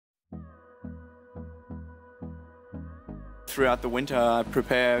throughout the winter. I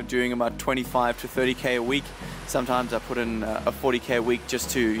prepare doing about 25 to 30k a week. Sometimes I put in a 40k a week just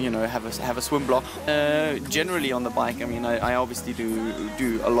to, you know, have a swim block. Generally on the bike, I mean, I obviously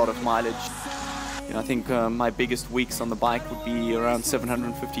do a lot of mileage. You know, I think my biggest weeks on the bike would be around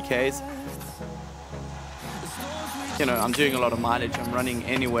 750k's. You know, I'm doing a lot of mileage. I'm running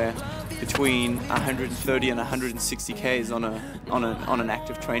anywhere between 130 and 160k's on an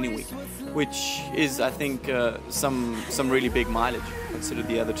active training week, which is, I think, some really big mileage considered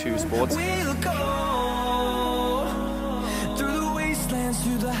the other two sports. We'll go through the wastelands,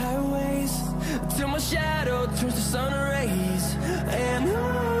 through the highways, till my shadow turns to sun rays, and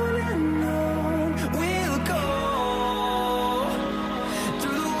on we'll go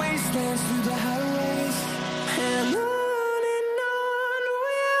through the wastelands, through the highways, and on we'll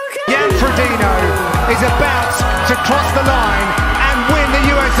go. Frodeno is about to cross the line and win the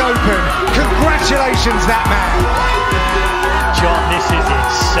US Open. Congratulations, that man. John, this is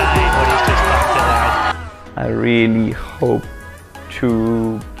insane what he's just done today. I really hope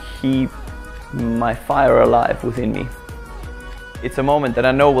to keep my fire alive within me. It's a moment that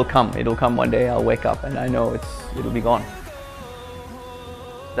I know will come. It'll come one day. I'll wake up and I know it'll be gone.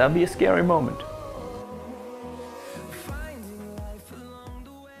 That'll be a scary moment.